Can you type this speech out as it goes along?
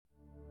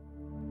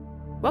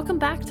Welcome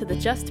back to the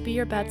Just Be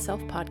Your Bad Self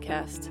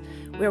podcast,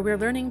 where we're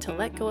learning to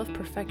let go of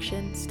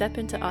perfection, step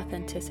into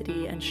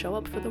authenticity, and show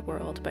up for the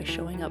world by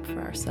showing up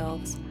for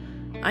ourselves.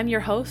 I'm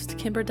your host,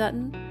 Kimber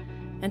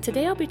Dutton, and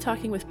today I'll be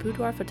talking with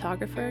boudoir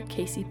photographer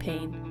Casey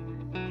Payne.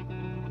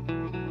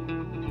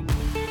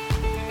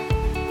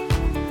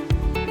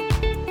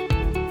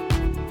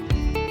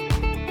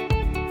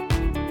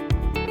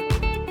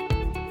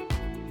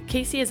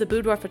 Casey is a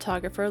boudoir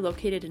photographer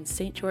located in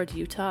St. George,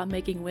 Utah,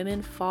 making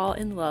women fall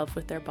in love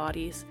with their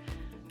bodies.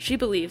 She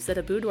believes that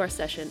a boudoir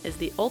session is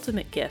the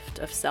ultimate gift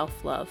of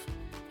self-love.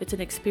 It's an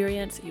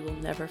experience you will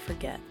never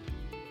forget.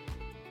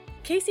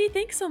 Casey,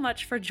 thanks so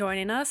much for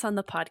joining us on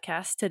the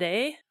podcast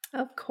today.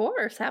 Of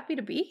course. Happy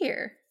to be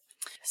here.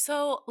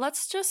 So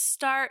let's just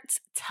start.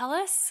 Tell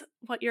us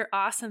what your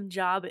awesome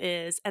job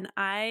is, and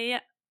I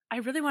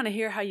really want to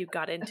hear how you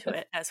got into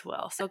it as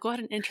well. So go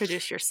ahead and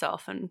introduce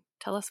yourself and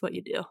tell us what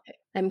you do.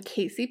 I'm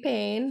Casey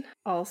Payne,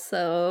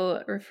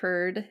 also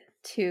referred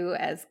to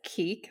as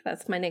Keek.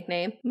 That's my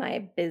nickname.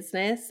 My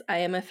business, I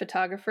am a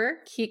photographer.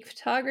 Keek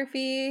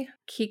Photography,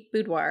 Keek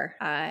Boudoir.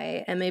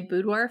 I am a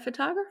boudoir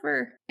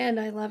photographer and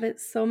I love it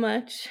so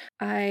much.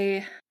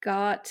 I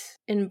got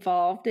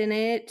involved in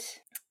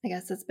it, I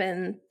guess it's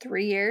been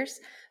 3 years.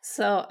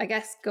 So I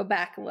guess go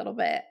back a little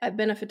bit. I've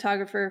been a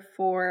photographer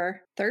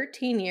for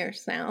 13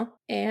 years now,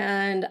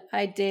 and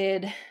I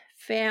did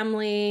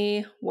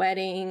family,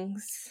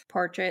 weddings,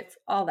 portraits,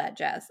 all that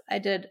jazz. I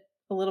did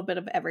a little bit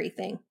of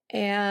everything.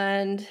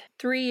 And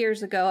 3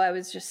 years ago, I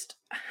was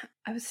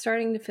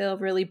starting to feel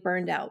really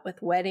burned out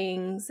with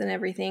weddings and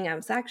everything. I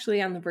was actually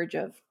on the verge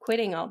of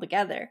quitting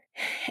altogether.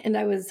 And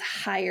I was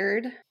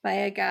hired by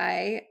a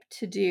guy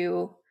to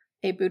do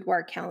a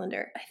boudoir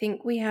calendar. I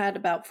think we had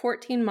about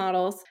 14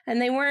 models,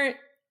 and they weren't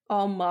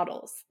all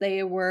models.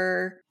 They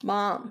were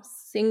moms,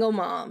 single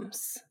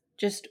moms,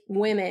 just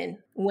women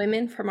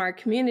from our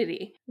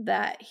community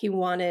that he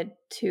wanted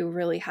to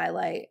really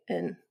highlight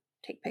and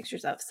take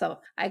pictures of. So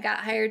I got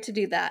hired to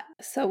do that.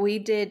 So we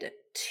did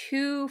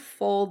 2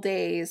 full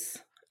days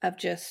of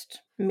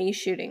just me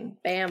shooting.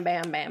 Bam,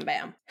 bam, bam,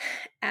 bam.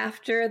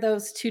 After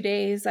those 2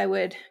 days, I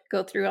would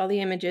go through all the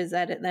images,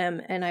 edit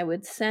them, and I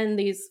would send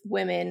these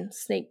women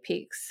sneak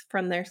peeks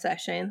from their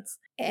sessions.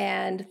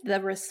 And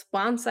the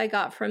response I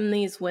got from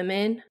these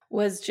women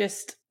was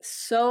just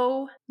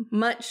so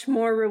much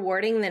more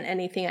rewarding than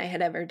anything I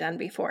had ever done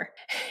before.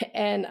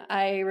 And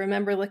I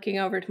remember looking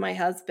over to my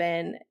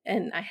husband,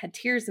 and I had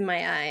tears in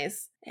my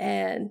eyes,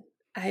 and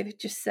I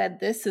just said,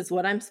 "This is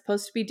what I'm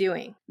supposed to be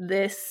doing.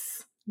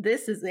 This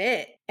is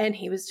it." And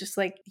he was just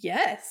like,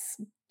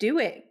 "Yes, do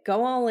it.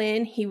 Go all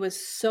in." He was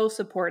so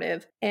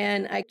supportive.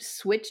 And I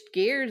switched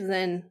gears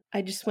and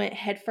I just went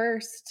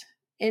headfirst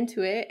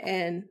into it.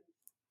 And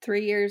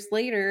 3 years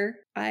later,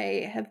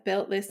 I have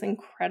built this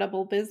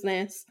incredible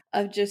business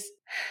of just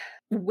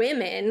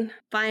women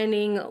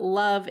finding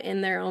love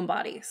in their own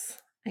bodies,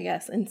 I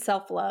guess, and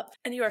self-love.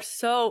 And you are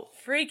so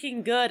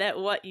freaking good at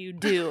what you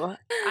do.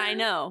 I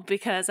know,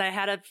 because I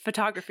had a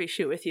photography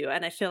shoot with you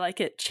and I feel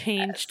like it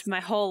changed my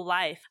whole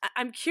life.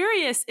 I'm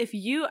curious if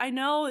I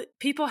know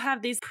people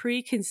have these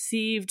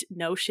preconceived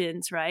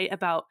notions, right,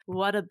 about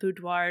what a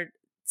boudoir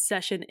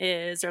session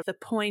is or the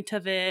point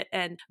of it.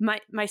 And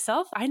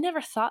myself, I never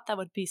thought that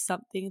would be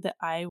something that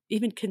I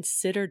even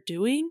consider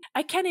doing.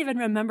 I can't even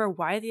remember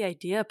why the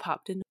idea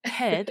popped in my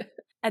head.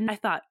 And I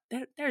thought,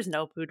 there's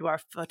no boudoir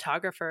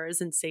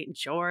photographers in St.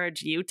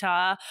 George,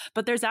 Utah,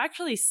 but there's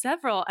actually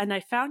several. And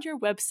I found your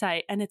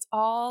website and it's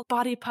all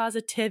body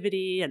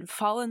positivity and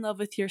fall in love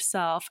with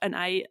yourself. And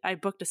I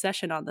booked a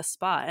session on the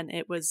spot and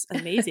it was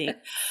amazing.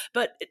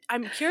 But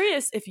I'm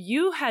curious if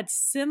you had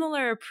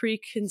similar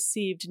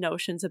preconceived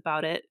notions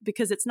about it,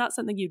 because it's not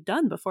something you've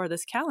done before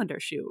this calendar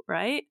shoot,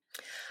 right?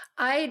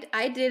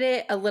 I did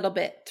it a little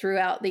bit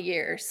throughout the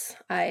years.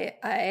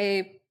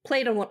 I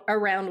played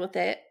around with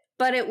it.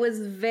 But it was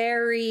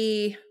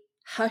very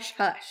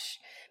hush-hush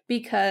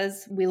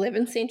because we live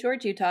in St.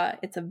 George, Utah.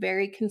 It's a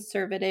very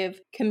conservative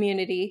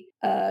community,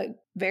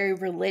 very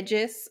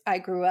religious. I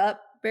grew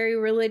up very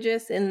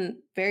religious and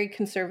very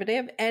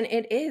conservative. And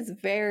it is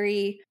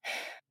very,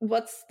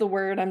 what's the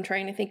word I'm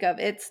trying to think of?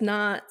 It's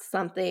not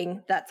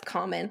something that's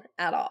common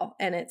at all.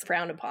 And it's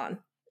frowned upon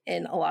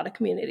in a lot of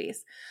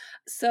communities.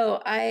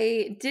 So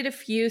I did a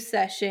few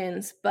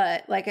sessions,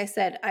 but like I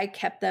said, I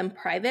kept them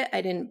private.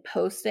 I didn't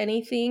post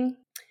anything.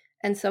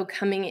 And so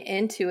coming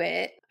into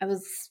it,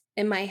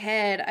 in my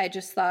head, I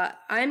just thought,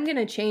 I'm going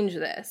to change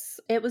this.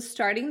 It was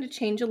starting to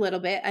change a little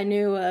bit. I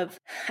knew of,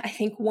 I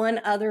think, one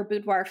other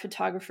boudoir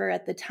photographer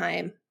at the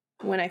time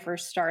when I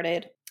first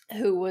started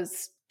who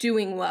was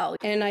doing well.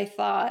 And I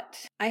thought,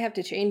 I have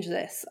to change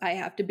this. I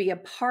have to be a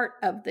part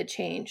of the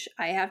change.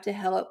 I have to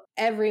help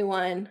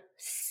everyone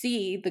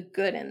see the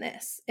good in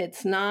this.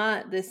 It's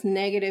not this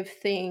negative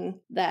thing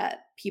that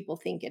people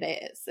think it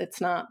is.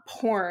 It's not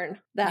porn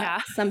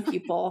that some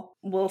people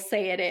will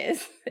say it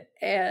is.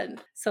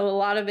 And so a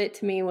lot of it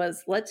to me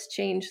was, let's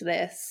change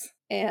this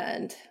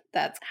And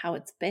that's how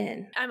it's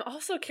been. I'm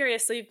also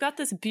curious. So you've got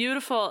this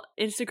beautiful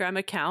Instagram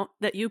account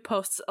that you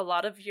post a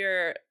lot of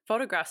your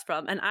photographs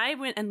from. And I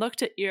went and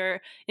looked at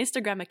your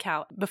Instagram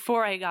account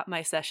before I got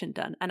my session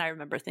done. And I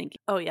remember thinking,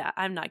 oh yeah,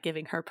 I'm not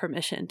giving her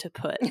permission to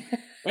put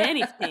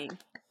anything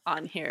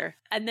on here.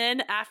 And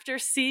then after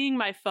seeing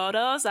my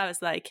photos, I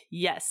was like,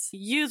 yes,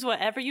 use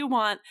whatever you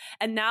want.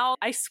 And now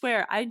I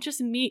swear,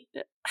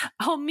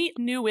 I'll meet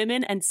new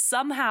women, and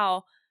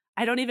somehow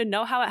I don't even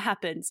know how it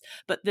happens,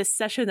 but this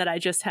session that I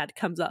just had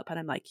comes up and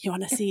I'm like, you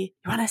want to see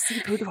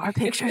boudoir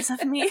pictures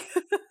of me?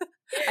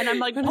 And I'm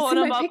like pulling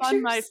them up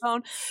on my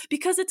phone,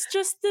 because it's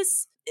just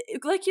this,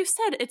 like you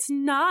said, it's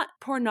not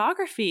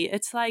pornography.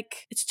 It's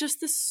just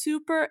this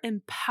super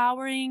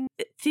empowering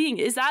thing.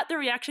 Is that the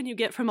reaction you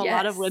get from a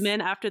lot of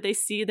women after they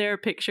see their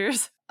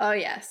pictures? Oh,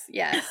 yes.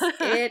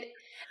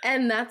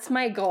 And that's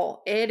my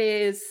goal. It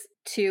is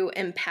to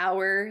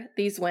empower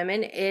these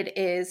women. It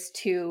is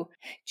to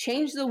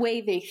change the way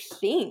they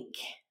think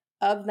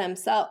of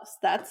themselves.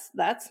 That's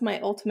my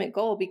ultimate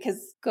goal,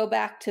 because go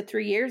back to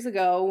 3 years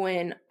ago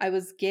when I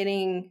was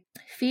getting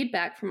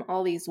feedback from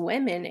all these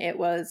women, it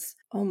was,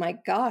 oh my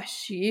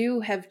gosh, you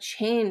have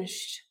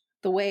changed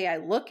the way I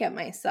look at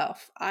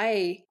myself.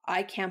 I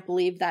can't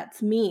believe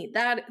that's me.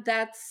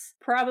 That's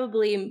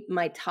probably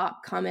my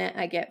top comment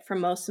I get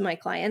from most of my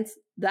clients.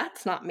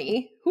 That's not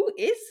me. Who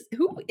is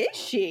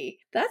she?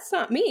 That's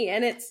not me.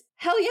 And it's,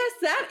 hell yes,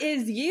 that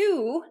is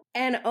you,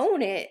 and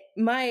own it.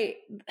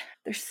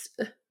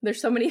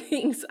 There's so many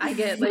things I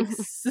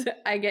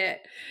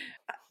get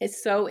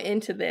is so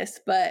into this,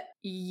 but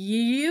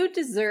you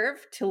deserve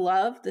to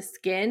love the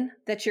skin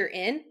that you're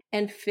in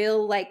and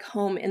feel like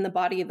home in the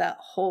body that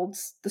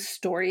holds the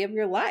story of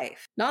your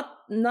life, not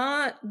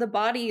the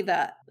body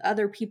that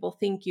other people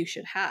think you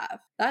should have.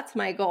 That's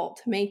my goal,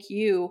 to make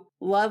you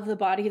love the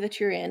body that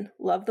you're in,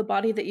 love the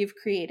body that you've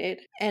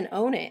created, and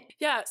own it.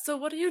 Yeah. So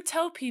what do you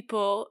tell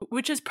people,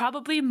 which is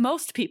probably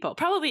most people,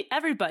 probably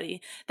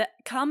everybody, that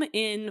come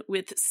in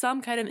with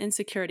some kind of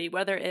insecurity,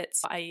 whether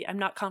it's I'm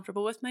not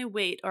comfortable with my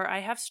weight, or I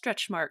have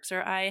stretch marks,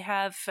 or I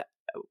have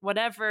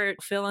whatever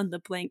fill in the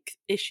blank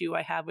issue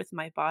I have with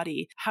my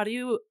body? How do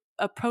you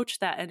approach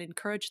that and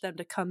encourage them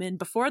to come in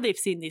before they've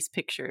seen these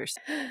pictures?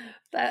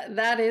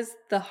 That is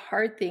the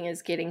hard thing,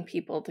 is getting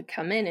people to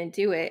come in and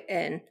do it.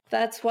 And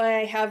that's why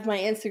I have my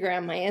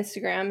Instagram. My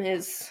Instagram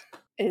is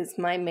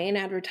my main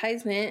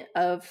advertisement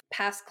of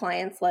past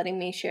clients letting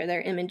me share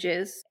their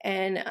images.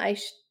 And I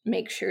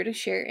make sure to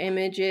share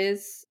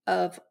images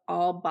of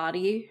all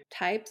body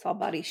types, all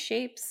body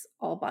shapes,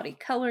 all body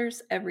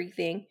colors,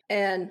 everything.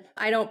 And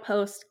I don't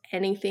post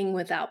anything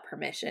without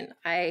permission.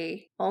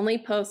 I only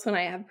post when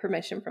I have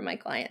permission from my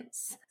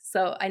clients.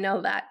 So I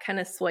know that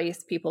kind of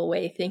sways people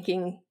away,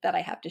 thinking that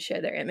I have to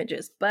share their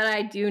images, but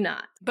I do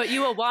not. But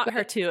you will want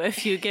her to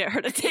if you get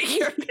her to take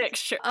your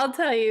picture. I'll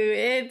tell you,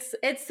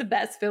 it's the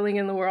best feeling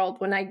in the world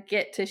when I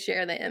get to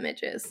share the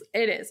images.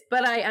 It is.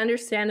 But I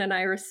understand and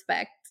I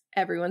respect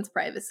everyone's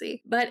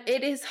privacy. But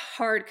it is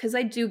hard, because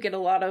I do get a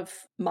lot of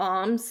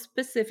moms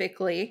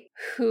specifically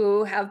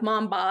who have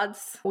mom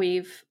bods.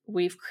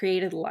 We've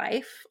created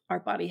life. Our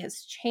body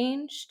has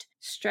changed.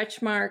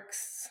 Stretch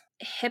marks,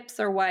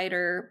 hips are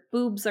wider,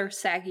 boobs are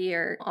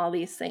saggier, all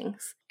these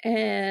things.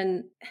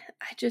 And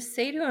I just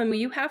say to them,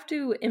 you have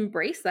to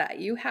embrace that.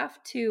 You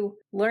have to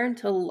learn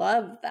to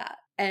love that.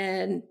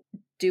 And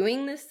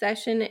doing this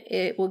session,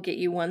 it will get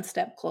you one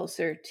step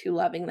closer to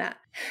loving that.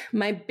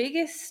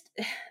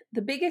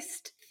 The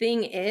biggest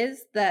thing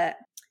is that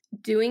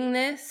doing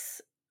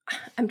this,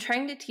 I'm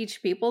trying to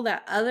teach people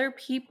that other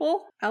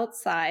people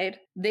outside,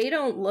 they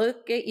don't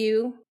look at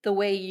you the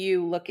way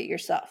you look at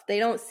yourself. They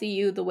don't see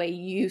you the way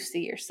you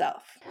see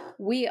yourself.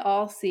 We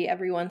all see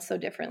everyone so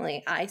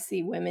differently. I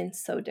see women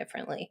so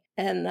differently.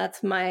 And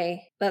that's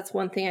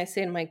one thing I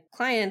say to my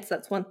clients.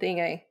 That's one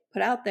thing I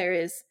put out there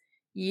is,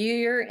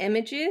 your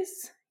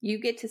images, you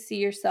get to see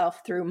yourself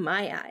through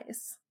my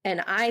eyes.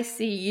 And I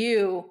see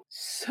you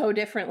so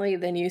differently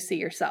than you see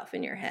yourself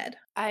in your head.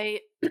 I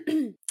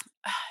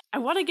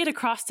want to get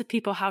across to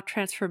people how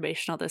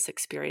transformational this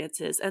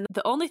experience is. And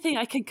the only thing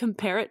I can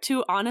compare it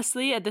to,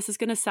 honestly, and this is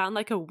going to sound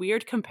like a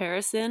weird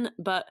comparison,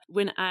 but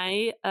when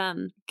I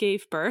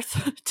gave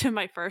birth to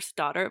my first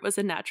daughter, it was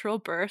a natural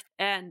birth.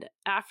 And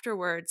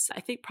afterwards,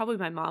 I think probably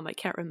my mom, I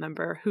can't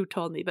remember who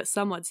told me, but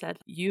someone said,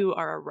 "You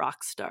are a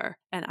rock star."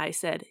 And I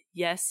said,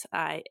 "Yes,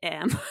 I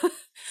am."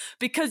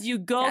 Because you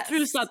go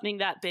through something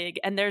that big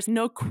and there's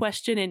no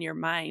question in your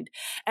mind.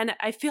 And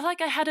I feel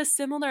like I had a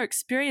similar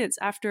experience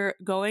after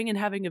going and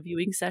having a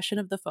viewing session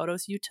of the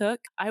photos you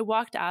took. I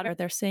walked out of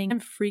there saying,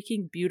 I'm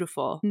freaking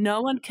beautiful.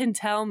 No one can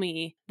tell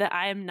me that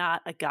I am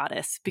not a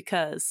goddess,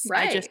 because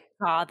I just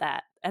saw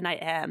that, and I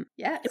am.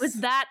 Yes. It was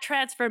that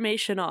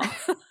transformational.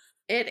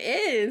 It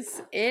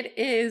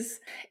is.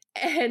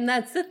 And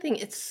that's the thing.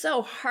 It's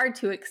so hard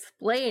to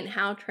explain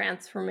how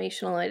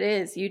transformational it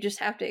is. You just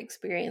have to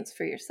experience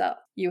for yourself.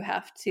 You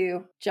have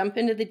to jump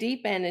into the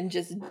deep end and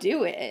just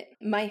do it.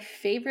 My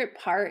favorite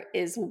part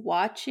is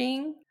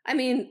watching. I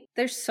mean,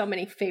 there's so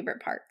many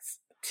favorite parts.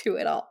 to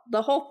it all.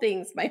 The whole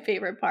thing's my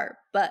favorite part,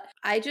 but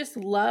I just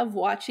love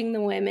watching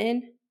the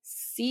women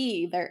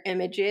see their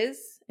images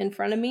in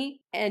front of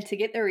me and to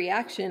get their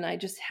reaction. I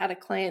just had a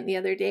client the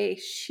other day.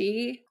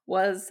 She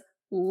was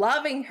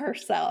loving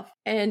herself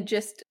and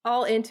just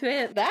all into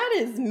it. That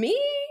is me.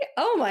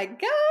 Oh my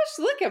gosh,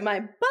 look at my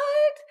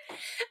butt.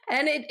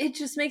 And it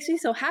just makes me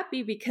so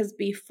happy because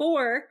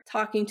before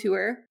talking to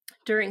her,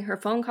 during her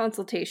phone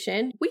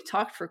consultation, we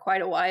talked for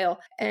quite a while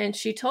and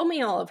she told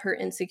me all of her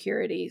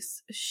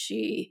insecurities.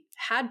 She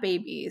had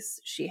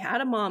babies. She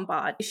had a mom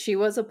bod. She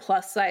was a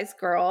plus size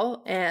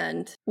girl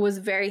and was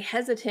very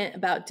hesitant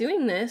about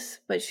doing this,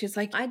 but she's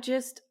like,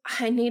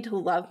 I need to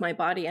love my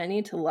body. I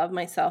need to love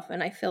myself.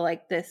 And I feel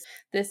like this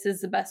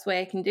is the best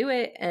way I can do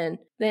it. And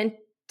then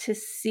to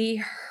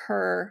see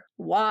her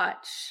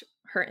watch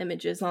her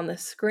images on the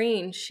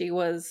screen,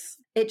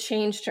 it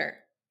changed her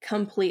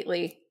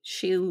completely.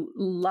 She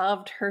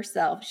loved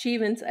herself. She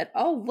even said,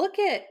 what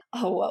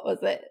was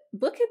it?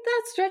 Look at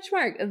that stretch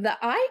mark.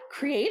 I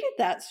created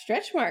that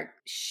stretch mark.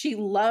 She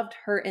loved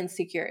her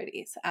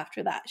insecurities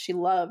after that. She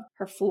loved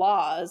her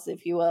flaws,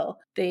 if you will.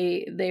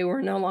 They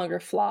were no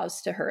longer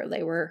flaws to her.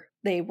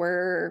 They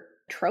were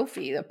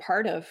trophy, a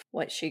part of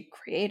what she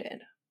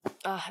created.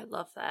 Oh, I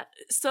love that.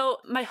 So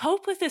my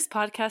hope with this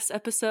podcast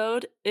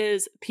episode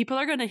is people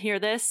are going to hear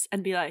this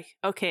and be like,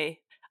 okay,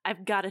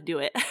 I've got to do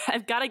it.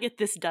 I've got to get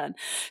this done.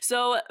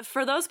 So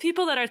for those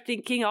people that are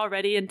thinking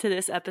already into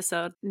this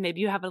episode,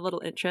 maybe you have a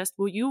little interest,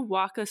 will you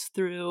walk us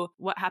through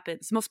what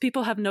happens? Most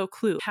people have no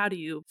clue. How do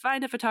you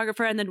find a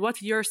photographer? And then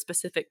what's your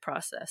specific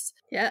process?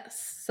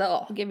 Yes.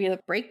 So I'll give you the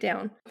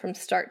breakdown from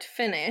start to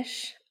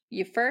finish.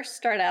 You first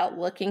start out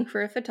looking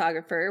for a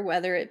photographer,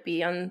 whether it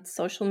be on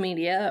social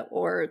media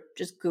or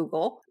just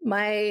Google.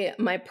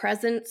 My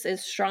presence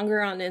is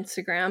stronger on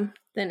Instagram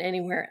than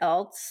anywhere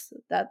else.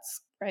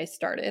 That's where I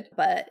started.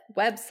 But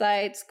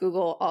websites,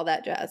 Google, all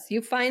that jazz.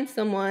 You find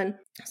someone.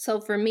 So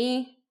for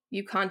me,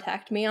 you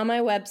contact me on my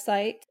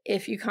website.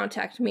 If you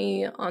contact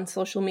me on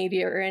social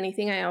media or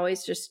anything, I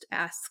always just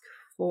ask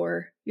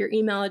for your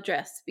email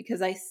address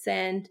because I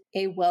send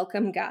a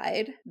welcome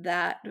guide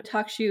that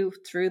talks you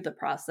through the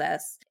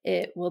process.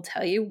 It will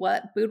tell you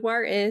what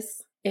boudoir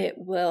is. It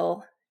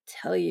will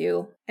tell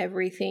you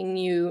everything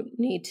you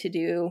need to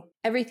do,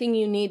 everything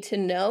you need to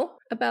know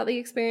about the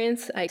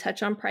experience. I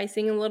touch on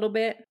pricing a little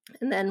bit.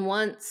 And then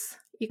once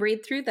you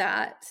read through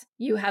that,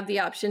 you have the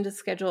option to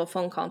schedule a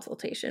phone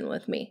consultation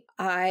with me.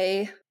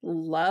 I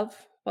love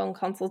phone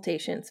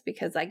consultations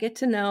because I get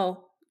to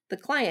know the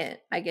client.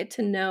 I get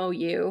to know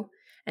you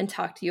and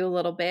talk to you a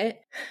little bit.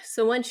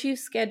 So once you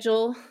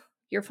schedule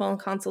your phone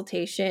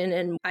consultation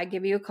and I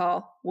give you a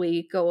call,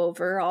 we go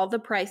over all the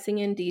pricing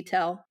in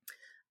detail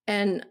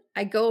and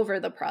I go over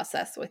the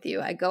process with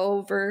you. I go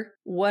over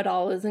what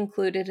all is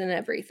included in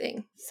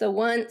everything. So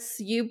once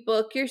you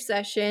book your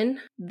session,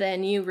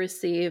 then you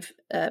receive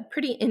a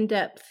pretty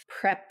in-depth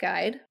prep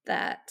guide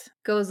that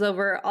goes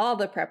over all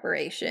the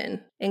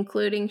preparation,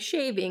 including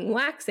shaving,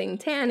 waxing,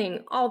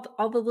 tanning, all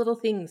the little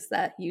things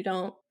that you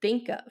don't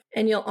think of.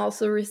 And you'll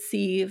also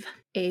receive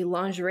a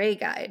lingerie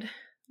guide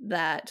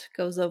that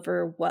goes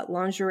over what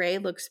lingerie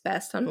looks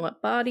best on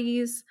what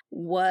bodies,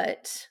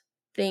 what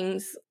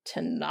things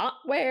to not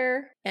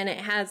wear. And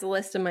it has a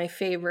list of my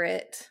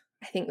favorite,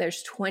 I think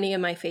there's 20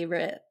 of my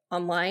favorite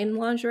online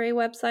lingerie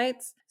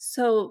websites.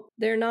 So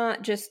they're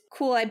not just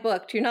cool, I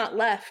booked. You're not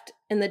left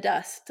in the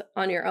dust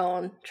on your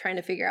own trying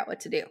to figure out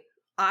what to do.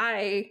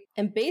 I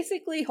am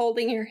basically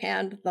holding your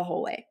hand the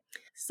whole way.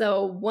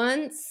 So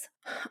once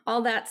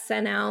all that's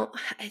sent out,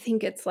 I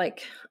think it's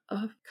like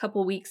a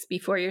couple weeks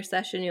before your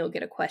session, you'll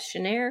get a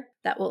questionnaire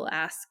that will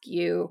ask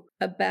you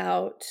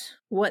about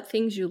what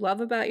things you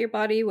love about your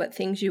body, what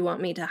things you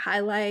want me to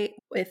highlight,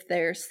 if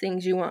there's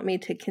things you want me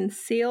to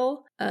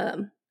conceal,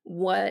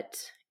 what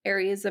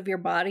areas of your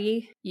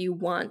body you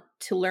want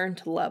to learn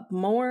to love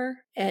more.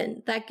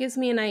 And that gives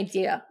me an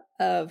idea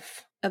of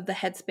the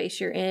headspace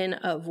you're in,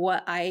 of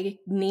what I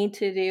need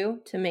to do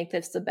to make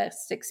this the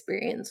best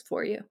experience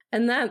for you.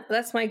 And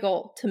that's my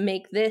goal, to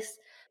make this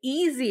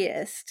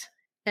easiest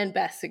and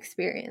best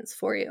experience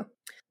for you.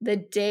 The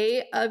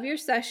day of your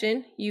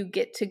session, you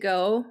get to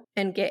go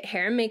and get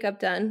hair and makeup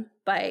done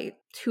by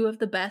two of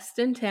the best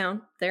in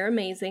town. They're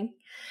amazing.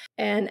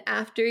 And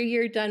after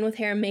you're done with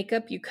hair and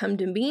makeup, you come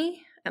to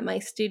me at my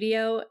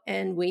studio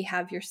and we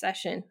have your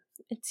session.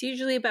 It's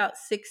usually about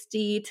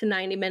 60 to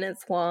 90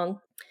 minutes long.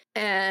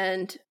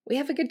 And we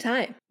have a good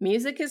time.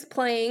 Music is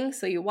playing,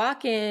 so you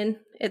walk in.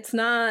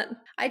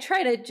 I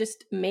try to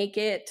just make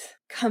it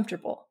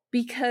comfortable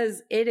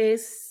because it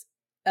is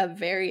a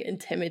very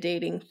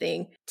intimidating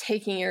thing,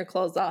 taking your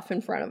clothes off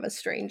in front of a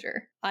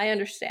stranger. I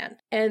understand.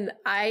 And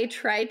I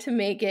try to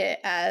make it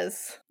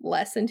as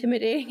less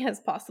intimidating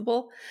as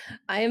possible.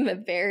 I am a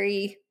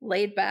very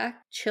laid back,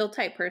 chill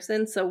type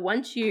person. So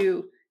once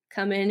you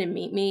come in and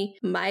meet me,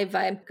 my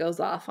vibe goes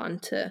off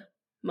onto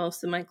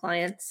most of my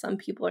clients. Some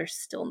people are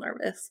still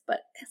nervous, but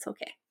it's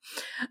okay.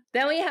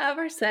 Then we have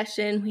our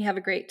session. We have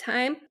a great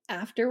time.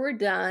 After we're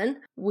done,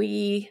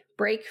 we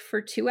break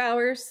for 2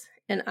 hours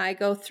and I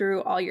go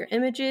through all your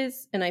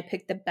images and I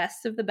pick the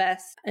best of the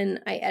best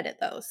and I edit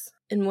those.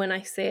 And when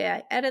I say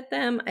I edit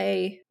them,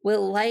 I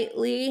will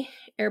lightly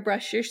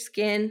airbrush your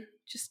skin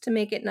just to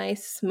make it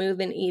nice, smooth,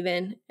 and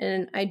even.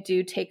 And I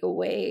do take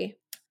away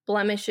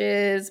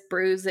blemishes,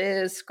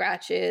 bruises,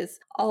 scratches,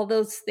 all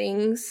those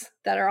things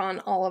that are on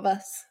all of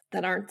us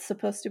that aren't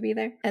supposed to be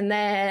there. And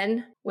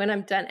then when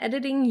I'm done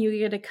editing, you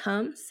get to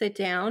come sit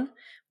down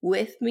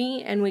with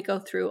me and we go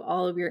through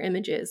all of your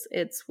images.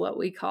 It's what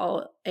we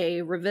call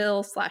a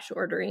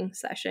reveal/ordering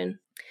session.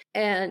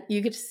 And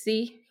you get to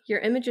see your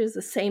images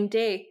the same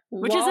day.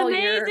 Which is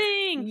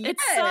amazing. Yes,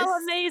 it's so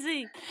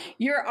amazing.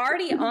 You're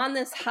already on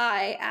this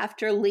high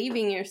after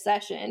leaving your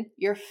session.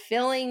 You're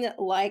feeling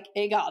like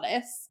a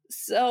goddess.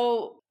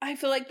 So I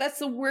feel like that's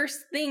the worst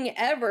thing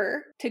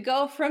ever, to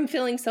go from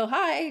feeling so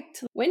high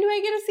to when do I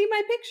get to see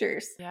my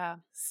pictures? Yeah.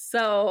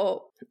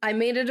 So I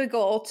made it a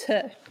goal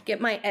to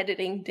get my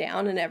editing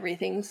down and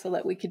everything so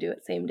that we could do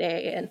it same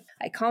day. And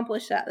I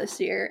accomplished that this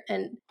year.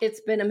 And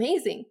it's been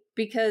amazing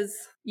because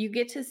you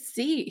get to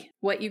see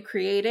what you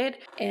created.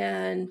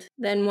 And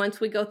then once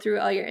we go through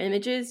all your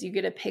images, you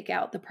get to pick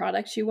out the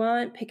products you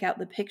want, pick out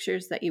the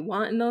pictures that you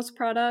want in those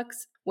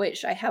products,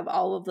 which I have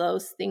all of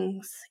those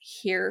things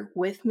here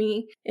with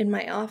me in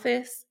my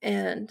office.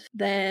 And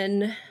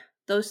then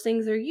those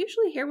things are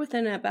usually here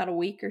within about a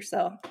week or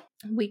so,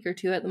 a week or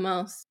two at the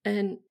most.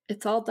 And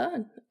it's all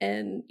done.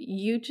 And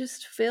you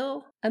just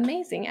feel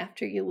amazing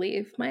after you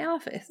leave my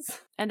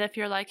office. And if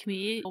you're like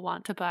me, you'll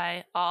want to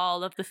buy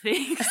all of the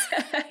things.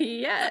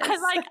 Yes.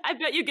 I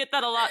bet you get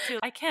that a lot too.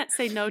 I can't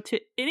say no to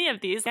any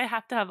of these. I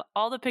have to have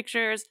all the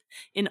pictures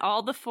in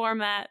all the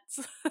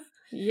formats.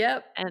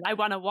 Yep. And I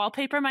want to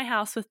wallpaper my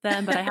house with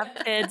them, but I have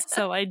kids,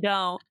 so I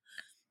don't.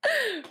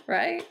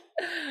 Right?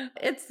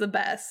 It's the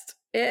best.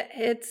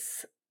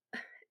 It's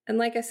and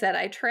like I said,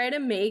 I try to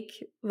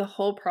make the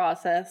whole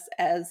process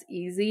as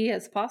easy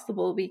as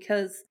possible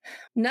because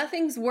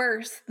nothing's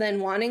worse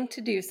than wanting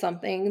to do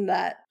something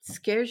that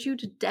scares you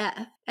to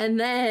death and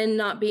then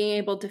not being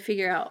able to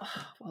figure out,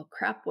 oh, well,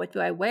 crap, what do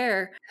I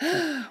wear?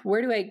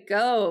 Where do I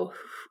go?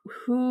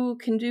 Who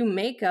can do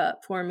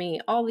makeup for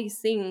me? All these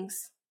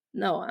things.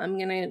 No, I'm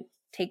going to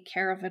take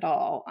care of it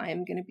all.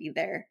 I'm going to be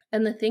there.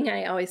 And the thing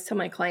I always tell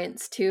my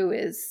clients too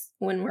is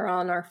when we're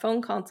on our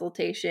phone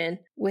consultation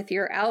with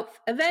your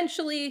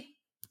eventually,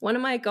 one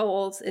of my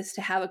goals is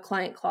to have a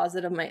client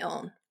closet of my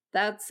own.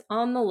 That's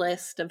on the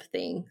list of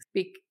things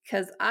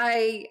because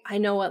I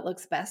know what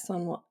looks best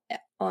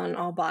on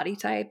all body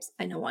types.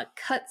 I know what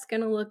cut's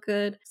going to look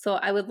good. So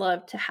I would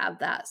love to have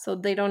that so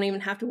they don't even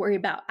have to worry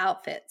about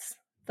outfits.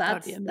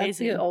 That's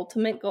the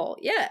ultimate goal.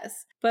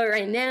 Yes. But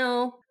right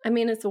now, I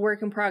mean, it's a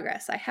work in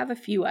progress. I have a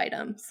few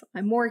items.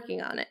 I'm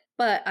working on it.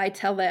 But I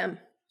tell them,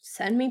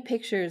 send me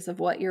pictures of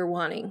what you're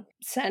wanting.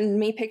 Send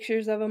me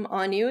pictures of them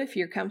on you if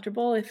you're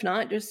comfortable. If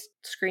not, just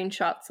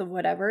screenshots of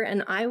whatever.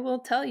 And I will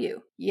tell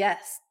you,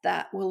 yes,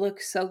 that will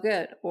look so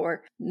good.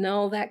 Or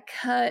no, that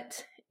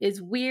cut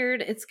is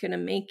weird. It's going to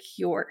make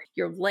your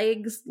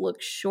legs look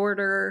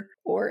shorter,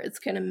 or it's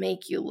going to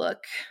make you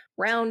look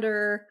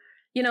rounder.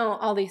 You know,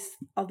 all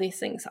these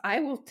things.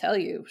 I will tell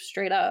you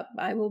straight up.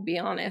 I will be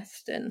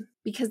honest. And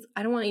because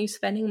I don't want you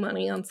spending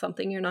money on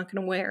something you're not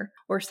going to wear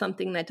or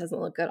something that doesn't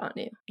look good on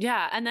you.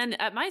 Yeah. And then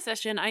at my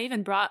session, I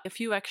even brought a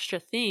few extra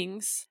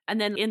things. And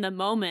then in the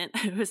moment,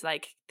 it was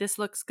like, this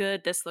looks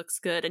good. This looks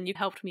good. And you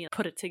helped me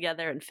put it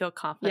together and feel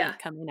confident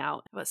coming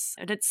out.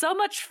 And it's so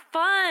much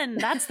fun.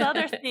 That's the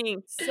other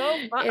thing. So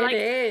fun. It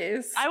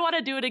is. I want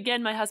to do it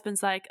again. My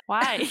husband's like,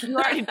 why? You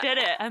already did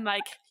it. I'm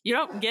like, you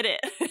don't get it.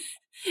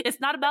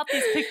 It's not about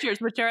these pictures,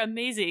 which are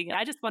amazing.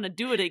 I just want to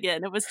do it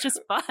again. It was just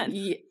fun.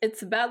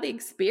 It's about the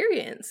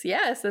experience.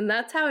 Yes. And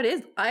that's how it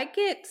is. I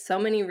get so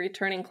many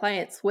returning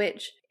clients,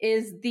 which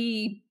is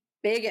the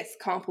biggest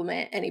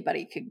compliment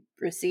anybody could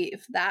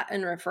receive, that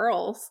and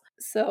referrals.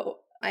 So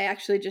I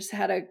actually just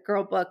had a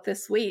girl book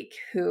this week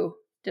who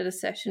did a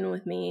session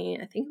with me.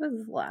 I think it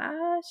was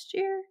last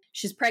year.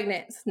 She's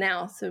pregnant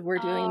now. So we're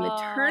doing a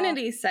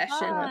maternity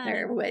session with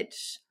her,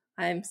 which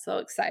I'm so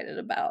excited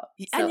about.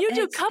 And you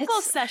do couple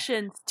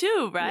sessions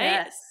too, right?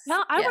 Yes.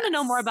 Now I want to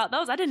know more about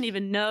those. I didn't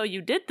even know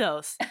you did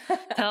those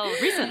till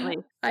recently.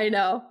 I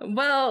know.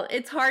 Well,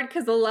 it's hard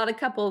because a lot of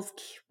couples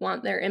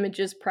want their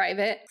images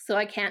private, so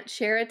I can't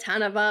share a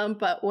ton of them.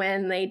 But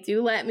when they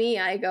do let me,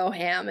 I go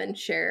ham and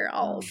share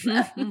all of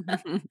them.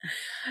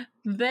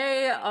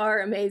 They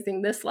are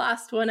amazing. This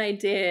last one I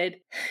did,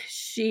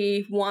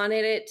 she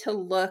wanted it to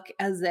look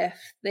as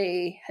if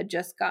they had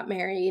just got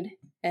married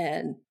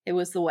and it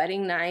was the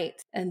wedding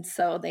night. And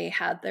so they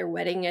had their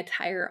wedding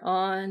attire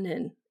on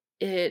and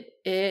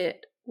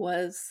it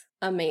was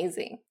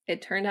amazing.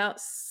 It turned out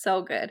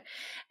so good.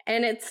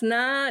 And it's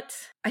not,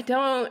 I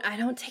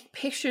don't take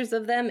pictures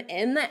of them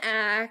in the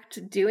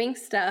act doing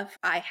stuff.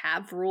 I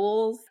have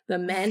rules. The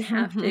men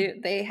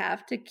they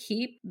have to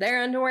keep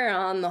their underwear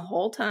on the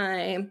whole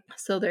time.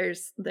 So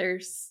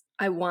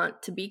I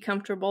want to be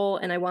comfortable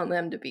and I want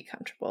them to be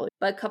comfortable.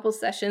 But couple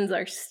sessions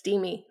are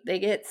steamy. They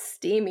get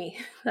steamy.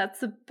 That's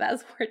the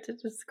best word to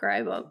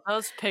describe them.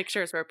 Those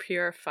pictures were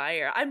pure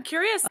fire. I'm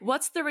curious,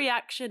 what's the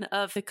reaction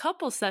of the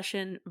couple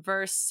session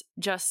versus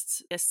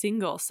just a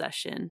single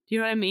session? Do you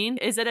know what I mean?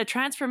 Is it a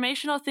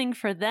transformational thing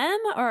for them,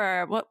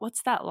 or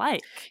what's that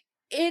like?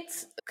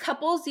 It's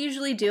couples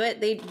usually do it.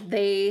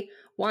 They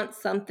want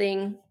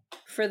something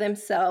for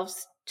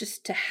themselves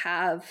just to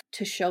have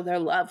to show their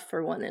love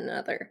for one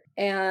another.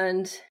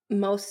 And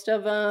most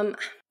of them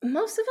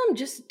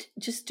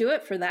just do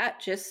it for that,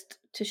 just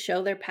to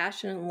show their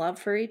passion and love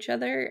for each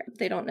other.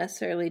 They don't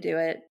necessarily do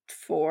it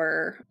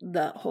for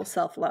the whole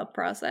self-love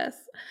process.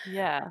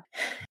 Yeah.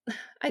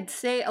 I'd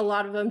say a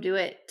lot of them do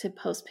it to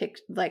post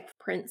like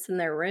prints in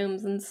their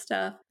rooms and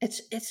stuff.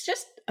 It's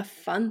just a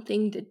fun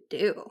thing to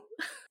do.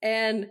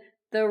 And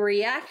the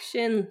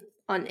reaction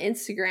on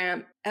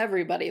Instagram,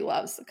 everybody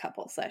loves the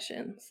couple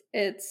sessions.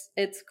 It's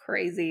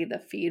crazy, the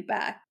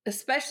feedback,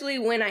 especially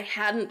when I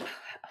hadn't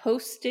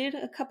hosted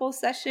a couple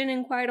session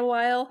in quite a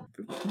while.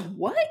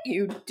 What,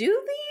 you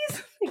do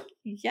these?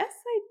 Yes,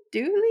 I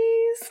do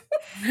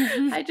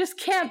these. I just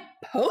can't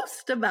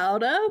post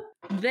about them.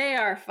 They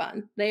are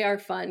fun. They are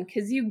fun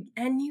because you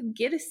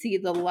get to see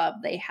the love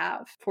they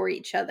have for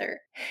each other.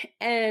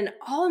 And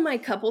all of my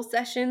couple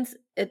sessions,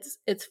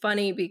 it's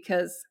funny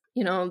because,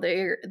 you know,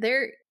 they're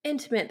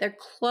intimate, they're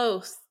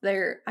close.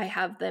 I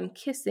have them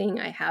kissing,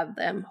 I have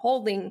them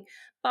holding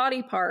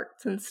body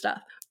parts and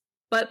stuff.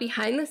 But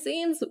behind the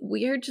scenes,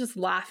 we're just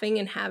laughing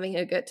and having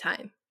a good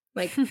time.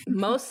 Like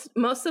most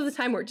of the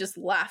time we're just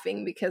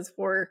laughing because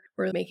we're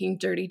making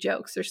dirty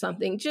jokes or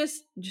something,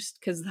 just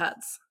because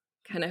that's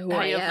kind of who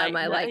I am.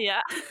 I like,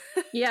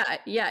 yeah,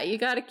 you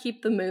got to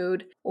keep the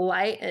mood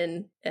light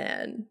and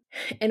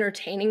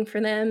entertaining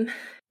for them,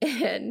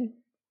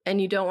 and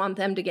you don't want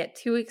them to get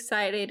too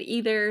excited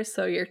either,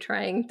 so you're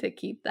trying to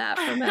keep that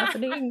from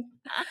happening.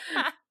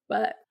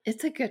 But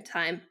it's a good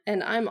time,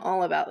 and I'm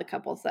all about the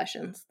couple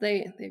sessions.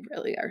 They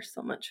really are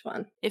so much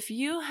fun. If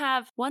you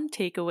have one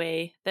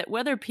takeaway that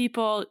whether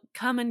people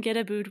come and get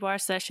a boudoir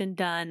session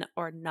done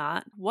or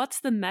not, what's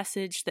the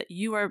message that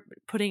you are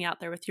putting out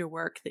there with your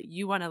work that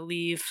you want to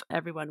leave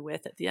everyone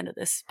with at the end of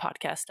this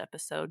podcast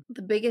episode?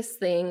 The biggest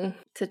thing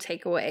to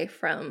take away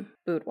from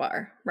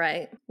boudoir,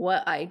 right?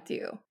 What I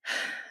do.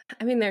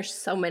 I mean, there's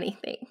so many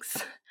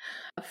things.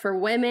 For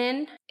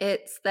women,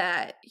 it's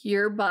that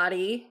your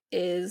body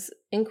is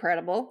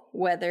incredible,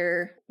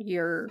 whether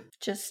you're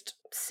just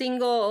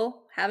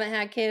single, haven't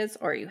had kids,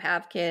 or you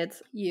have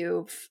kids,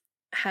 you've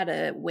had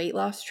a weight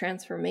loss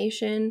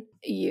transformation,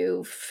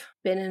 you've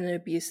been in an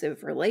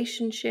abusive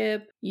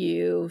relationship,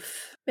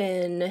 you've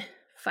been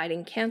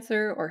fighting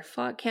cancer or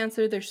fought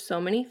cancer. There's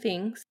so many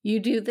things. You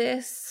do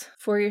this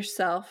for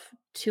yourself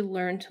to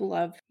learn to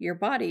love your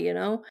body, you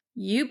know?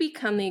 You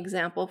become the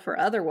example for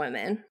other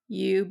women.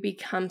 You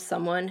become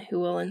someone who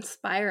will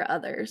inspire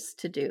others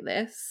to do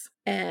this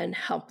and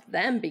help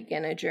them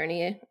begin a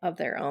journey of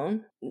their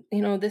own.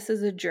 You know, this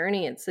is a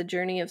journey. It's a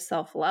journey of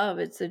self-love.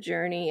 It's a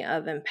journey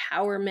of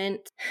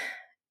empowerment.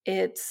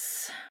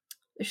 There's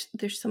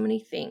so many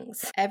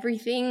things.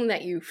 Everything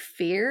that you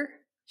fear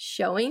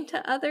showing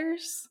to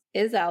others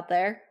is out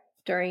there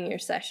during your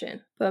session.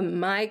 But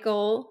my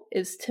goal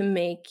is to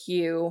make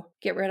you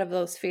get rid of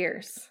those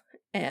fears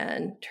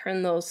and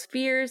turn those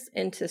fears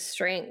into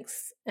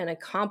strengths and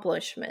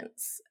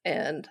accomplishments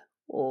and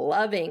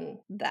loving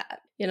that.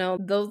 You know,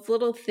 those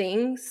little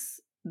things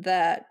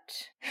that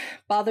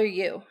bother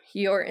you,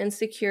 your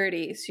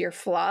insecurities, your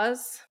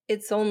flaws,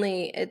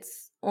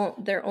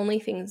 they're only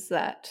things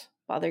that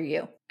bother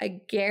you. I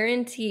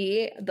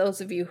guarantee those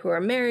of you who are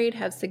married,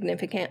 have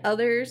significant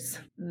others,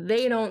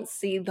 they don't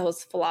see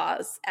those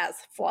flaws as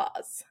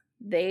flaws.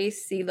 They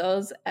see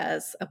those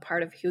as a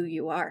part of who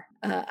you are.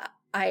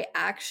 I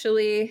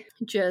actually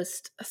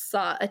just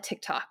saw a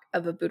TikTok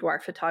of a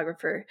boudoir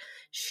photographer.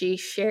 She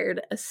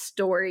shared a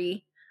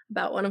story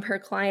about one of her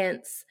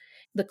clients.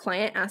 The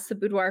client asked the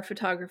boudoir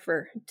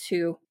photographer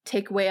to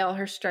take away all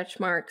her stretch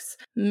marks,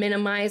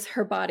 minimize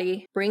her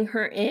body, bring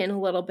her in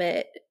a little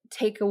bit,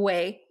 take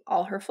away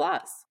all her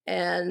flaws.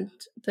 And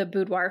the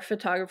boudoir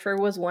photographer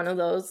was one of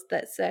those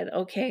that said,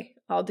 okay,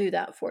 I'll do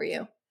that for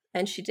you.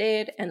 And she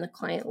did, and the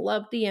client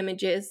loved the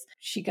images.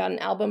 She got an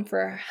album for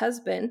her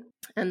husband,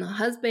 and the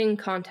husband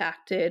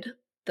contacted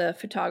the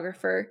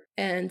photographer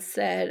and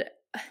said,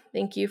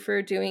 thank you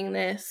for doing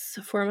this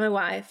for my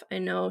wife. I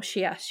know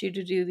she asked you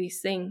to do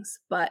these things,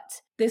 but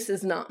this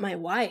is not my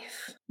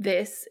wife.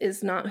 This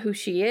is not who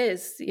she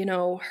is. You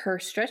know, her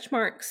stretch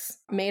marks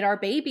made our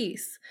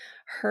babies.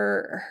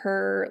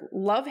 Her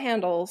love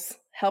handles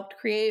helped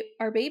create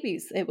our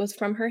babies. It was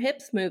from her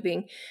hips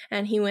moving.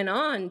 And he went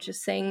on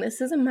just saying, this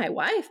isn't my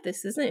wife.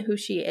 This isn't who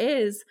she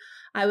is.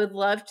 I would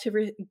love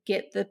to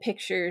get the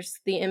pictures,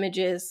 the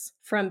images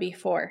from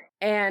before.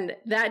 And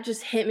that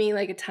just hit me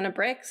like a ton of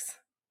bricks.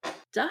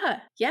 Duh.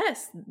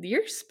 Yes,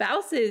 your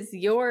spouses,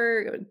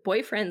 your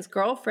boyfriends,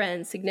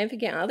 girlfriends,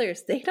 significant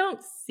others, they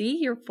don't see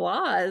your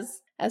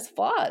flaws as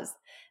flaws.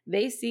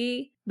 They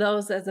see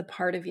those as a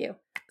part of you.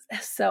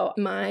 So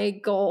my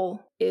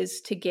goal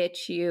is to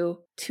get you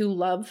to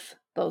love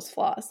those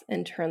flaws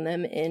and turn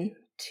them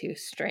into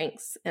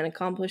strengths and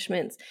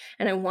accomplishments.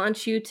 And I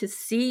want you to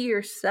see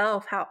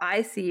yourself how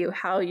I see you,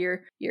 how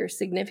your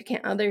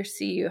significant others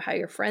see you, how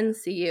your friends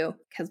see you,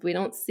 because we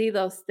don't see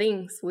those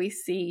things. We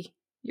see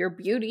your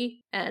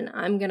beauty, and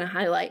I'm going to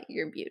highlight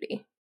your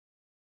beauty.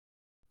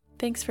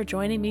 Thanks for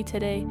joining me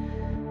today.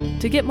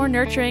 To get more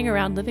nurturing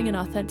around living an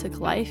authentic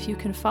life, you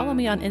can follow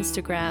me on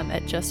Instagram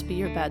at Just Be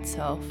Your Bad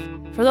Self.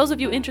 For those of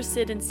you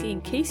interested in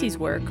seeing Casey's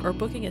work or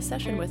booking a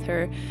session with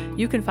her,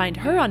 you can find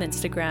her on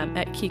Instagram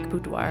at Keek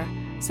Boudoir.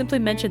 Simply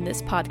mention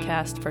this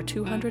podcast for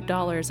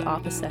 $200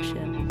 off a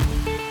session.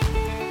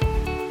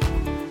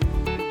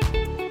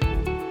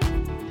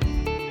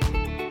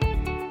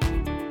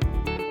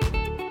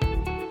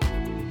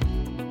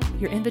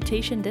 Your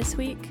invitation this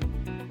week?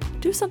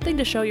 Do something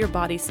to show your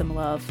body some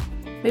love.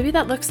 Maybe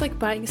that looks like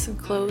buying some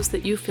clothes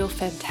that you feel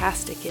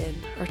fantastic in,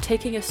 or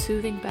taking a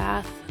soothing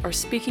bath, or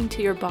speaking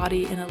to your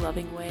body in a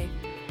loving way.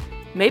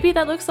 Maybe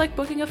that looks like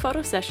booking a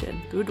photo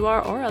session,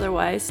 boudoir or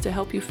otherwise, to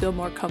help you feel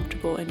more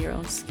comfortable in your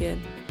own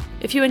skin.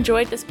 If you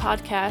enjoyed this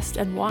podcast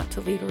and want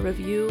to leave a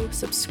review,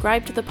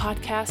 subscribe to the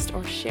podcast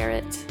or share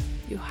it.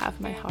 You have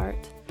my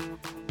heart.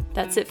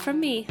 That's it from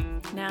me.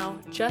 Now,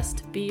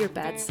 just be your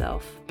bad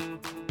self.